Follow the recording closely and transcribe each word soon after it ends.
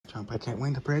Chomp, I can't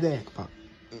wait to predict, but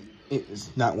it is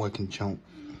not working, Chomp.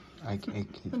 I can't.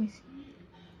 Let me see.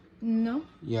 No?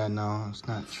 Yeah, no, it's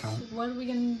not, Chomp. So what are we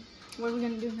gonna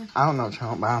do now? I don't know,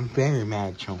 Chomp, but I'm very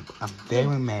mad, Chomp. I'm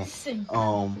very mad. I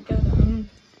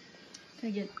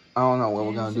don't know what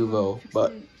we're gonna do, though,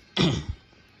 but...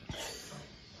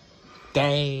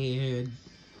 Dad!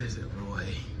 What is it, Roy?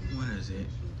 What is it?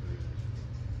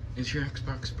 Is your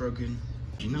Xbox broken?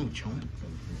 You know, Chomp.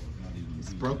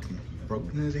 It's broken.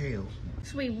 Broken as hell.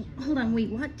 So wait, hold on, wait,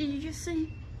 what did you just say?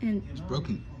 And it's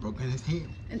broken. Broken as hell.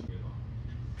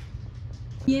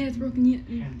 Yeah, it's broken, yeah.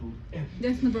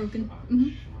 Definitely broken.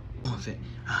 What's it?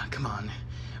 Come on.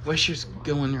 Let's just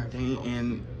go in there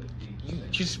and you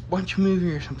just watch a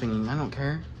movie or something. I don't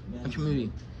care. Watch a movie.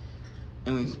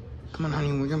 Anyways, come on,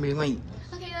 honey, we're gonna be late.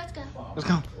 Okay, let's go. Let's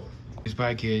go.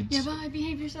 Bye, kids. Yeah, bye.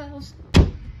 Behave yourselves.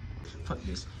 Fuck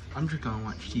this. I'm just gonna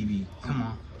watch TV. Come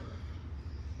on.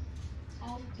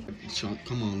 Chomp,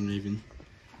 come on, Raven.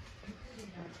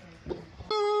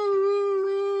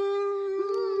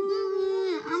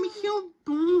 I'm so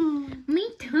bored. Me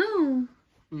too.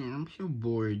 Yeah, I'm so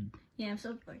bored. Yeah, I'm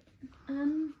so bored. What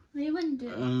do you want to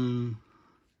do?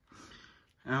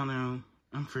 I don't know.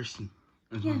 I'm thirsty.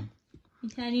 Yeah.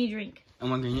 I need a drink. I'm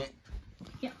not gonna get.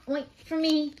 Yeah, wait for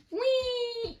me.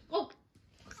 Wee! Oh.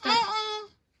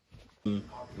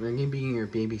 We're gonna be your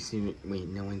babysitter. Wait,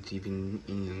 no one's even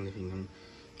in the living room.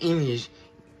 Anyways,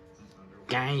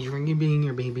 guys, we're gonna be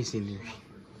your babysitters.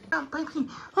 Oh, baby.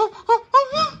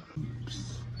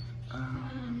 Oops. I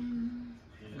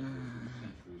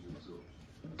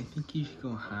think you should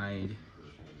go hide.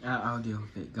 I'll deal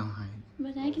with it. Go hide.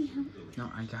 But I can help. No,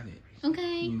 I got it.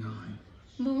 Okay. You go hide.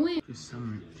 But where? Just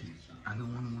somewhere. I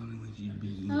don't want Luigi to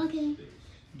be. Okay.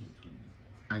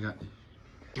 I got it.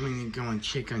 I'm gonna go and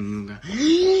check on you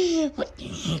guys. What the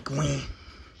heck, man?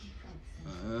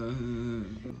 I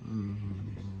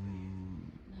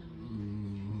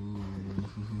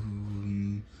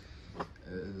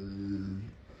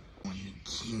wanna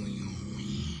kill you,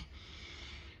 man.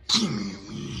 Come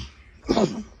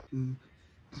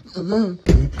here, man.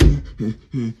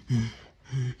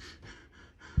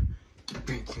 Get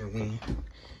back here, man.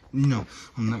 No,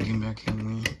 I'm not getting back here,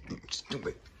 man.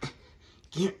 Stupid.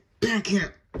 Get back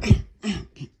here. Get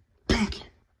back here.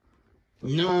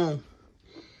 No.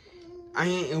 I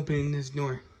ain't opening this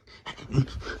door.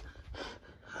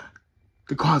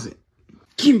 The closet.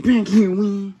 Get back here,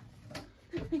 man.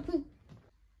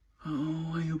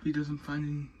 Oh, I hope he doesn't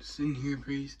find us in here,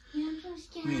 please. Yeah, I'm so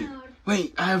scared.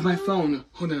 Wait, I have my phone.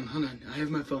 Hold on. I have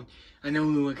my phone. I know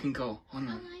who I can call. Hold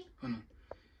on.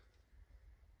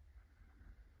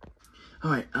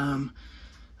 Alright,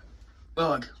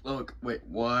 Look, wait,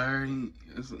 why?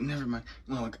 Never mind.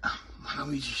 Look, why are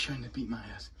we just trying to beat my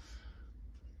ass?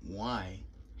 Why?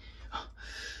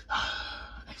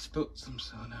 I spilled some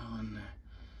soda on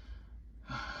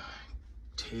the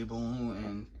table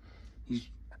and he's,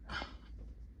 I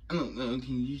don't know,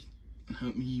 can you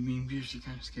help me? I'm seriously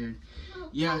kind of scared. Oh,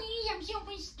 Yeah. Please, I'm so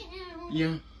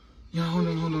scared. Yeah, hold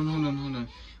on.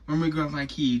 Let me grab my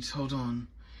keys, hold on.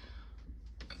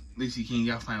 Lucy, can you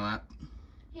get off my lap?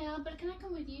 Yeah, but can I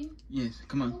come with you? Yes,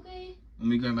 come on. Okay. Let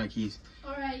me grab my keys.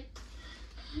 Alright.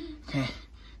 Okay,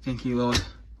 thank you, Lord.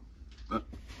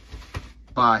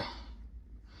 Bye.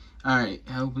 Alright,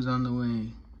 help is on the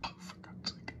way. Oh, for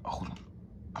God's sake. Hold on.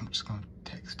 I'm just gonna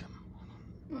text him.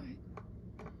 Hold on. Alright.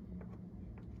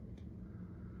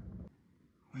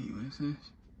 Wait, what is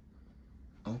this?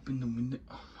 Open the window.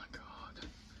 Oh my God.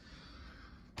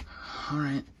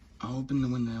 Alright, I'll open the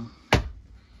window.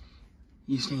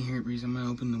 You stay here, please. I'm gonna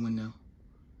open the window.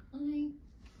 Okay.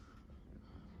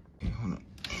 Hey, hold on.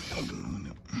 Open the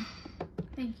window.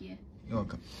 Thank you. You're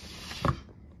welcome.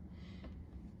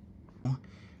 I'm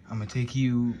gonna take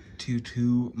you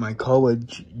to my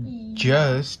college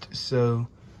just so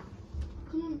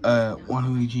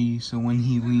Luigi, so when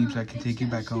he leaves I can take you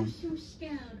back home. I'm so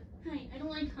scared. Hi, I don't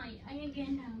like height. I can get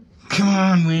down. Come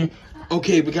on, man.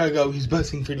 Okay, we gotta go. He's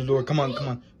busting through the door. Come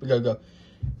on. We gotta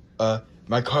go.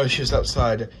 My car is just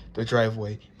outside the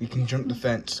driveway. We can jump the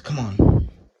fence. Come on.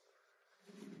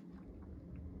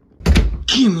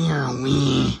 Come here,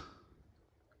 man.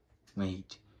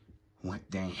 Wait. What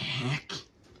the heck?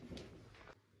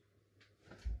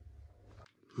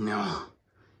 No.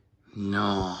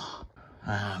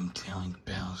 I'm telling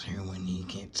Bowser when he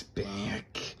gets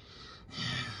back.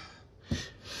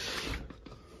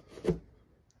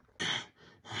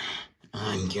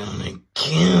 I'm gonna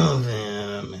kill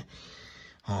them.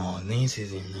 Oh, this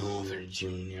isn't over,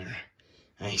 Junior.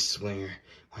 I swear,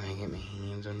 when I get my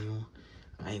hands on you,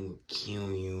 I will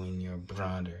kill you and your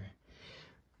brother.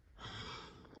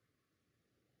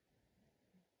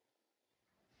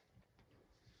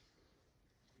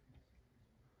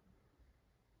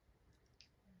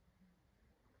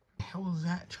 hell was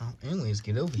that, Chomp? Anyways,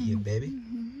 get over here, baby.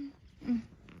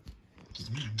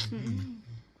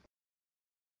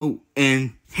 Oh,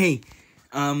 and hey,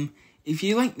 if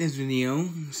you like this video,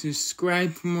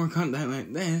 subscribe for more content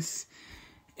like this,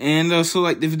 and also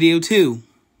like the video too.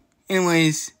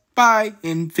 Anyways, bye,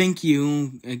 and thank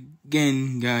you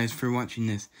again, guys, for watching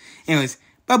this. Anyways,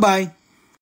 bye-bye.